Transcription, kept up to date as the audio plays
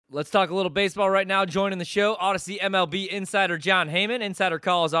Let's talk a little baseball right now. Joining the show, Odyssey MLB insider Jon Heyman. Insider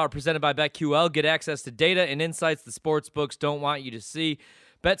calls are presented by BetQL. Get access to data and insights the sports books don't want you to see.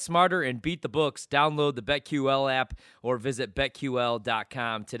 Bet smarter and beat the books. Download the BetQL app or visit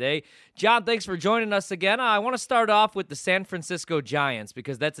BetQL.com today. Jon, thanks for joining us again. I want to start off with the San Francisco Giants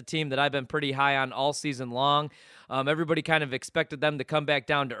because that's a team that I've been pretty high on all season long. Everybody kind of expected them to come back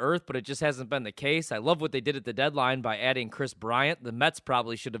down to earth, but it just hasn't been the case. I love what they did at the deadline by adding Chris Bryant. The Mets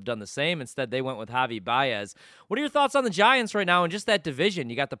probably should have done the same. Instead, they went with Javi Baez. What are your thoughts on the Giants right now and just that division?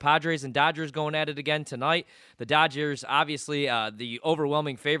 You got the Padres and Dodgers going at it again tonight. The Dodgers, obviously, the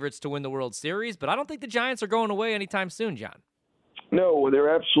overwhelming favorites to win the World Series, but I don't think the Giants are going away anytime soon, Jon. No,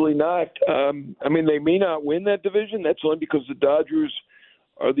 they're absolutely not. They may not win that division. That's only because the Dodgers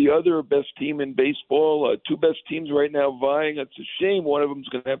are the other best team in baseball. Two best teams right now vying. It's a shame one of them's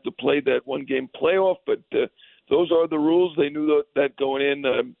going to have to play that one-game playoff, but those are the rules. They knew that going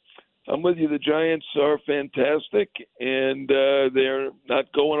in. I'm with you. The Giants are fantastic, and they're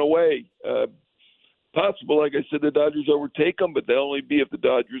not going away. Possible, like I said, the Dodgers overtake them, but they'll only be if the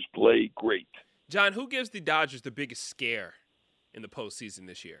Dodgers play great. Jon, who gives the Dodgers the biggest scare in the postseason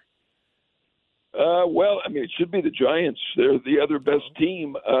this year? It should be the Giants. They're the other best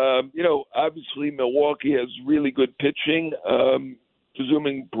team. Obviously Milwaukee has really good pitching,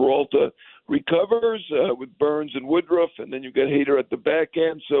 presuming Peralta recovers with Burns and Woodruff, and then you've got Hader at the back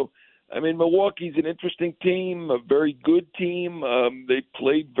end. So, Milwaukee's an interesting team, a very good team. They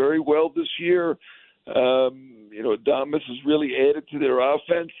played very well this year. Adames has really added to their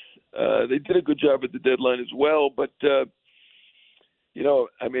offense. They did a good job at the deadline as well, but to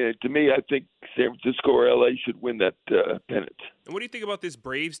me, I think San Francisco or LA should win that pennant. And what do you think about this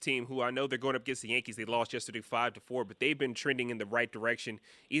Braves team, who I know they're going up against the Yankees? They lost yesterday 5-4, but they've been trending in the right direction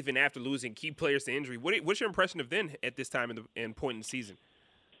even after losing key players to injury. What's your impression of them at this time in point in the season?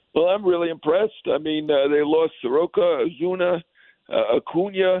 Well, I'm really impressed. They lost Soroka, Ozuna,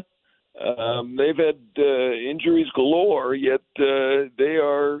 Acuna. They've had injuries galore, yet they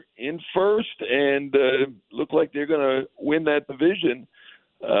are in first and look like they're going to win that division.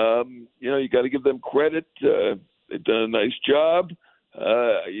 You got to give them credit. They've done a nice job.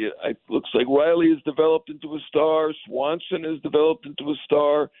 It looks like Riley has developed into a star. Swanson has developed into a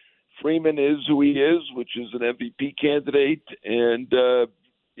star. Freeman is who he is, which is an MVP candidate. And,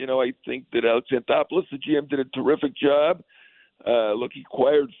 I think that Alex Anthopoulos, the GM, did a terrific job. He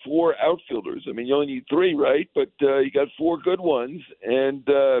acquired 4 outfielders. You only need 3, right? But you got 4 good ones and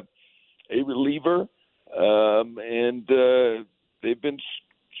a reliever. They've been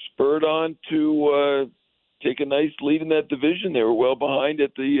spurred on to take a nice lead in that division. They were well behind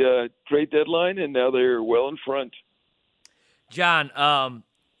at the trade deadline, and now they're well in front. Jon,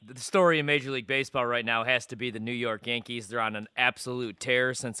 the story in Major League Baseball right now has to be the New York Yankees. They're on an absolute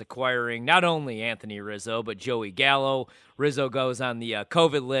tear since acquiring not only Anthony Rizzo, but Joey Gallo. Rizzo goes on the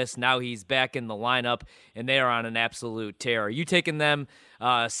COVID list. Now he's back in the lineup, and they are on an absolute tear. Are you taking them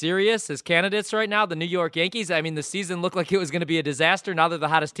serious as candidates right now, the New York Yankees? The season looked like it was going to be a disaster. Now they're the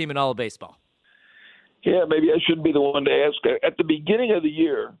hottest team in all of baseball. Yeah, maybe I shouldn't be the one to ask. At the beginning of the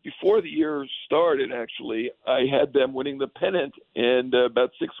year, before the year started, actually, I had them winning the pennant. And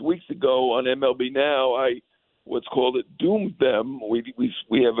about 6 weeks ago on MLB Now, I doomed them. We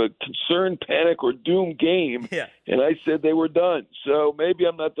have a concern, panic, or doom game. Yeah. And I said they were done. So maybe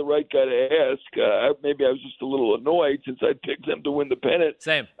I'm not the right guy to ask. Maybe I was just a little annoyed since I picked them to win the pennant.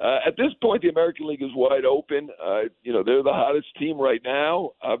 Same. At this point, the American League is wide open. They're the hottest team right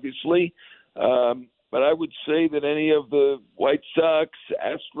now, obviously. But I would say that any of the White Sox,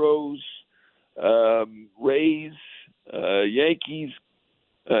 Astros, Rays, Yankees,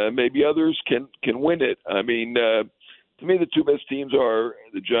 maybe others can win it. To me, the 2 best teams are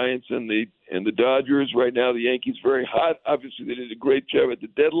the Giants and the Dodgers. Right now, the Yankees very hot. Obviously, they did a great job at the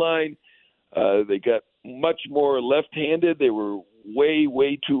deadline. They got much more left-handed. They were way,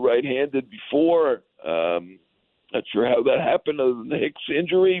 way too right-handed before. Not sure how that happened other than the Hicks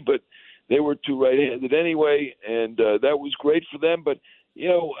injury, but they were too right-handed anyway, and that was great for them. But,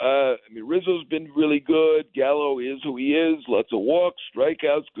 Rizzo's been really good. Gallo is who he is. Lots of walks,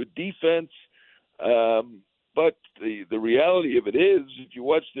 strikeouts, good defense. But the reality of it is, if you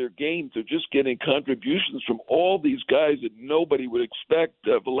watch their games, they're just getting contributions from all these guys that nobody would expect.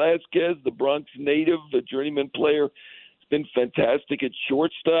 Velasquez, the Bronx native, the journeyman player, has been fantastic at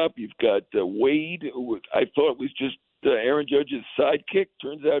shortstop. You've got Wade, who I thought was just Aaron Judge's sidekick.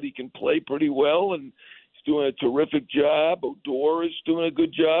 Turns out he can play pretty well, and he's doing a terrific job. Odor is doing a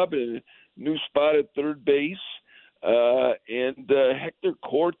good job in a new spot at third base. And Hector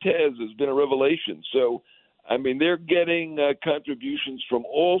Cortez has been a revelation. So I mean, they're getting contributions from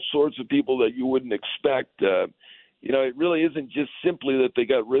all sorts of people that you wouldn't expect. It really isn't just simply that they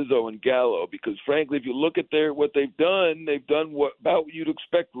got Rizzo and Gallo, because frankly, if you look at what they've done about what you'd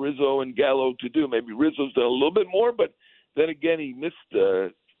expect Rizzo and Gallo to do. Maybe Rizzo's done a little bit more, but then again, he missed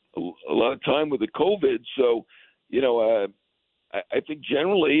a lot of time with the COVID. So, I think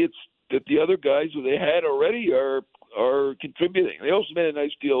generally it's that the other guys who they had already are contributing. They also made a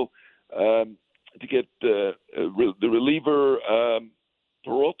nice deal to get the reliever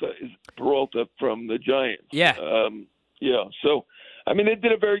Peralta from the Giants. Yeah. So, I mean, they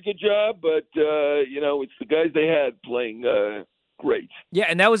did a very good job, but, it's the guys they had playing great. Yeah,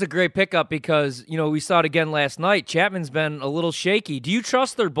 and that was a great pickup because, we saw it again last night. Chapman's been a little shaky. Do you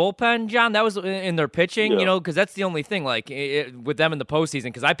trust their bullpen, John? That was in their pitching, because that's the only thing, with them in the postseason,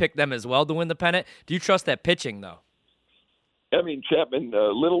 because I picked them as well to win the pennant. Do you trust that pitching, though? I mean, Chapman,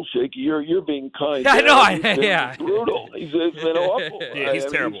 a little shaky. You're being kind. I know. He's brutal. He's been awful. Yeah, he's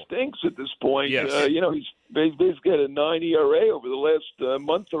terrible. He stinks at this point. Yes. He's basically had a 9 ERA over the last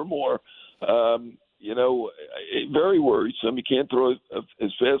month or more. Very worrisome. He can't throw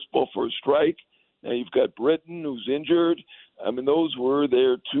his fastball for a strike. Now you've got Britton, who's injured. I mean, those were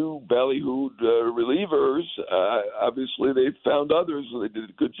their two ballyhooed relievers. Obviously, they've found others. They did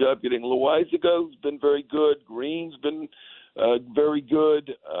a good job getting Loizaga, who's been very good. Green's been very good.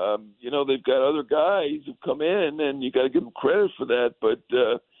 They've got other guys who've come in, and you got to give them credit for that. But,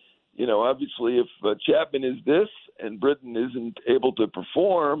 obviously if Chapman is this and Britton isn't able to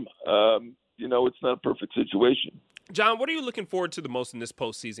perform, it's not a perfect situation. John, what are you looking forward to the most in this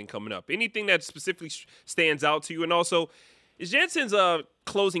postseason coming up? Anything that specifically stands out to you? And also, is Jansen's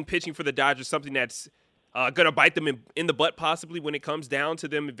closing pitching for the Dodgers something that's going to bite them in the butt possibly when it comes down to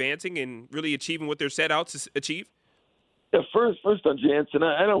them advancing and really achieving what they're set out to achieve? Yeah, first on Jansen,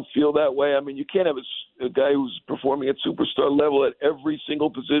 I don't feel that way. I mean, you can't have a guy who's performing at superstar level at every single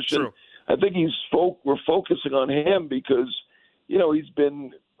position. True. I think we're focusing on him because, he's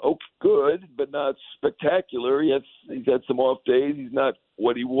been good, but not spectacular. He's had some off days. He's not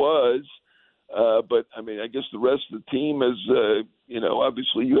what he was. But, I mean, I guess the rest of the team is,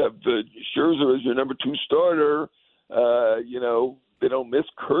 obviously you have Scherzer as your number 2 starter. They don't miss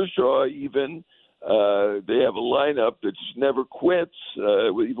Kershaw even. They have a lineup that just never quits,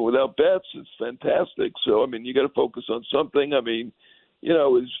 even without Betts. It's fantastic. So, I mean, you got to focus on something. I mean,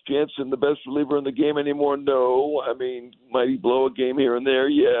 is Jansen the best reliever in the game anymore? No. I mean, might he blow a game here and there?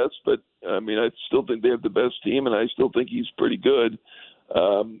 Yes. But, I mean, I still think they have the best team, and I still think he's pretty good.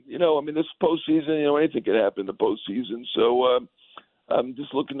 This postseason, anything could happen in the postseason. So I'm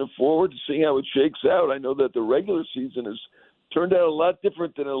just looking forward to seeing how it shakes out. I know that the regular season has turned out a lot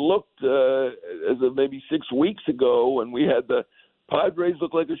different than it looked as of maybe 6 weeks ago when we had the Padres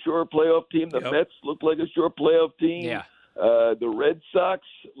look like a sure playoff team. The Mets looked like a sure playoff team. Yeah. The Red Sox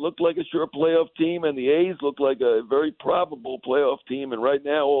looked like a sure playoff team, and the A's looked like a very probable playoff team. And right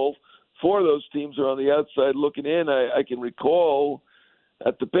now, all 4 of those teams are on the outside looking in. I can recall,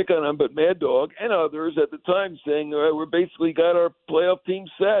 not to pick on them, but Mad Dog and others at the time saying, we're basically got our playoff team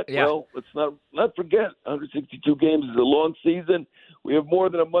set. Yeah. Well, let's not forget, 162 games is a long season. We have more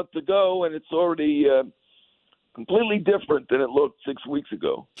than a month to go, and it's already completely different than it looked 6 weeks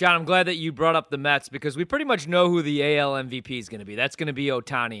ago. John, I'm glad that you brought up the Mets because we pretty much know who the AL MVP is going to be. That's going to be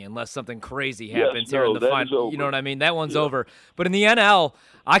Ohtani unless something crazy happens here in the final. You know what I mean? That one's over. But in the NL,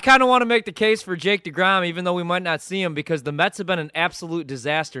 I kind of want to make the case for Jake DeGrom, even though we might not see him, because the Mets have been an absolute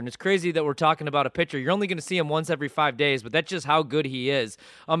disaster. And it's crazy that we're talking about a pitcher. You're only going to see him once every 5 days, but that's just how good he is.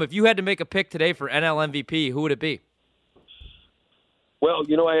 If you had to make a pick today for NL MVP, who would it be? Well,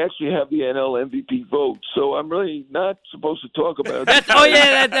 I actually have the NL MVP vote, so I'm really not supposed to talk about it. That's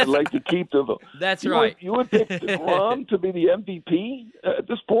I'd like to keep the vote. That's right. You would pick DeGrom to be the MVP at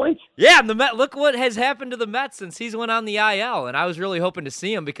this point? Yeah, and the Met. Look what has happened to the Mets since he's went on the IL, and I was really hoping to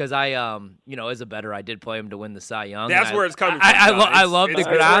see him because I, as a bettor, I did play him to win the Cy Young. That's where it's coming from. I love DeGrom. It's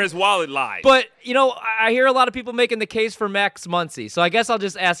where his wallet lies. But, I hear a lot of people making the case for Max Muncy, so I guess I'll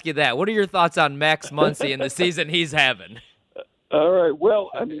just ask you that. What are your thoughts on Max Muncy and the season he's having? All right.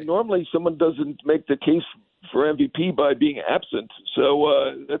 Well, I mean, normally someone doesn't make the case for MVP by being absent.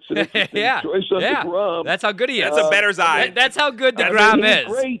 So that's an interesting choice on DeGrom. That's how good he is. That's a better's eye. That's how good DeGrom is.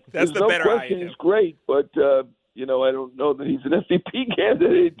 Great. That's There's the better no question eye. He's great, but, I don't know that he's an MVP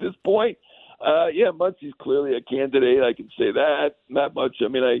candidate at this point. Muncy's clearly a candidate. I can say that. Not much. I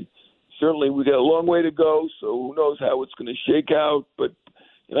mean, we got a long way to go, so who knows how it's going to shake out. But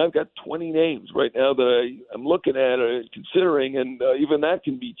I've got 20 names right now that I'm looking at considering, and even that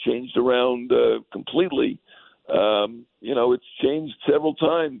can be changed around completely. It's changed several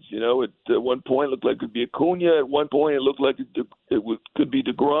times. At one point it looked like it could be Acuna. At one point it looked like could be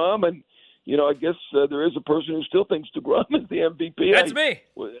DeGrom. And, I guess there is a person who still thinks DeGrom is the MVP. That's me.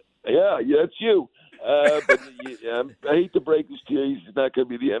 Yeah, that's you. But I hate to break this to you, he's not going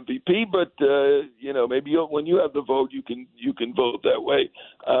to be the MVP. But maybe when you have the vote, you can vote that way.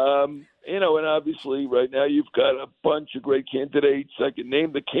 And obviously right now you've got a bunch of great candidates. I can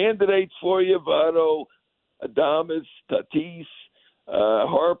name the candidates for you: Votto, Adames, Tatis,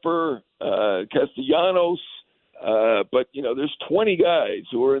 Harper, Castellanos. But there's 20 guys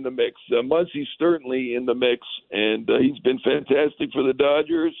who are in the mix. Muncie's certainly in the mix, and he's been fantastic for the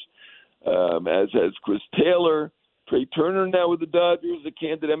Dodgers. As has Chris Taylor, Trey Turner now with the Dodgers, a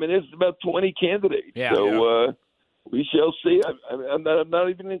candidate. I mean, there's about 20 candidates. Yeah, so we shall see. I'm not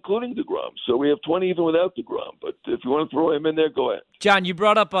even including DeGrom. So we have 20 even without DeGrom. But if you want to throw him in there, go ahead. John, you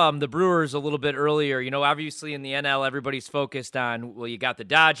brought up the Brewers a little bit earlier. Obviously in the NL, everybody's focused on, you got the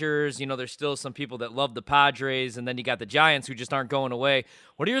Dodgers. There's still some people that love the Padres, and then you got the Giants who just aren't going away.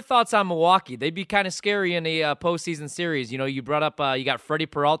 What are your thoughts on Milwaukee? They'd be kind of scary in a postseason series. You brought up you got Freddie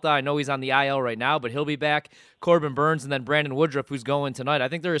Peralta. I know he's on the IL right now, but he'll be back. Corbin Burns, and then Brandon Woodruff, who's going tonight. I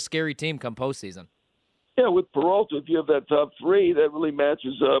think they're a scary team come postseason. Yeah, with Peralta, if you have that top three, that really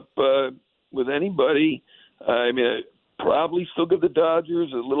matches up with anybody. I'd probably still give the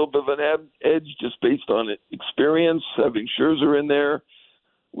Dodgers a little bit of an edge just based on experience, having Scherzer in there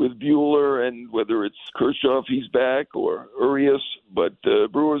with Buehler, and whether it's Kershaw if he's back or Urias. But the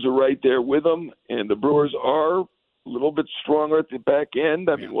Brewers are right there with them, and the Brewers are a little bit stronger at the back end.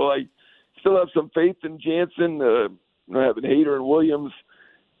 I still have some faith in Jansen, having Hader and Williams.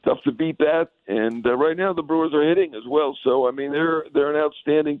 Tough to beat that, and right now the Brewers are hitting as well. So they're an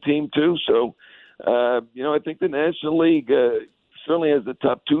outstanding team too. So I think the National League certainly has the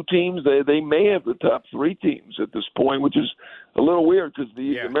top two teams. They may have the top three teams at this point, which is a little weird because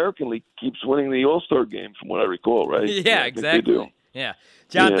the American League keeps winning the All-Star game, from what I recall. Right? Yeah, exactly. They do. Yeah,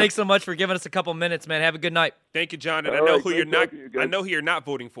 John, thanks so much for giving us a couple minutes, man. Have a good night. Thank you, John. And I know who you're not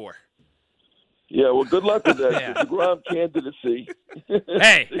voting for. Yeah, well, good luck with that. DeGrom candidacy.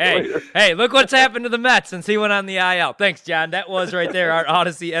 Hey, look what's happened to the Mets since he went on the IL. Thanks, John. That was right there our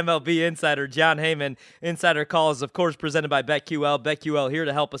Odyssey MLB insider, John Heyman. Insider calls, of course, presented by BetQL. BetQL here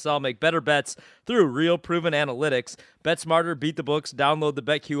to help us all make better bets through real proven analytics. Bet smarter, beat the books, download the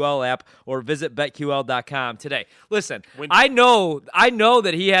BetQL app, or visit BetQL.com today. Listen, I know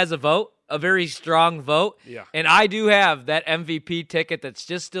that he has a vote. A very strong vote. Yeah. And I do have that MVP ticket that's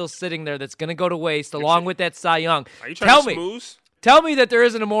just still sitting there that's going to go to waste along with that Cy Young. Are you trying to smooze? Tell me that there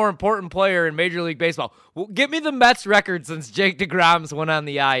isn't a more important player in Major League Baseball. Well, give me the Mets record since Jake DeGrom's went on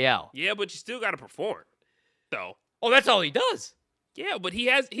the IL. Yeah, but you still got to perform, though. Oh, that's all he does. Yeah, but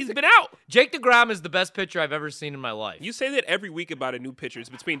he's been out. Jake DeGrom is the best pitcher I've ever seen in my life. You say that every week about a new pitcher. It's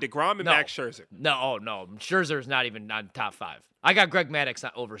between DeGrom and Max Scherzer. No. Scherzer's not even on top 5. I got Greg Maddux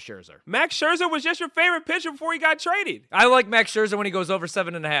over Scherzer. Max Scherzer was just your favorite pitcher before he got traded. I like Max Scherzer when he goes over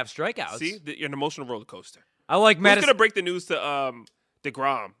 7.5 strikeouts. See, you're an emotional roller coaster. I like Maddux. Who's going to break the news to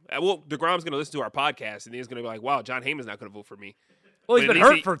DeGrom? Well, DeGrom's going to listen to our podcast, and he's going to be like, wow, John Heyman's not going to vote for me. Well, he's been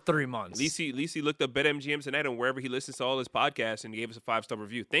hurt for 3 months. At least he looked up BetMGM tonight and wherever he listens to all his podcasts and gave us a 5-star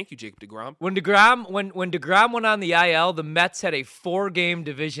review. Thank you, Jacob DeGrom. When DeGrom went on the IL, the Mets had a 4-game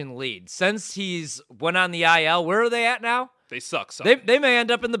division lead. Since he's went on the IL, where are they at now? They suck. They may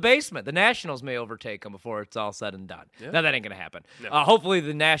end up in the basement. The Nationals may overtake them before it's all said and done. Yeah. Now, that ain't going to happen. No. Hopefully,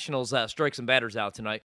 the Nationals strike some batters out tonight.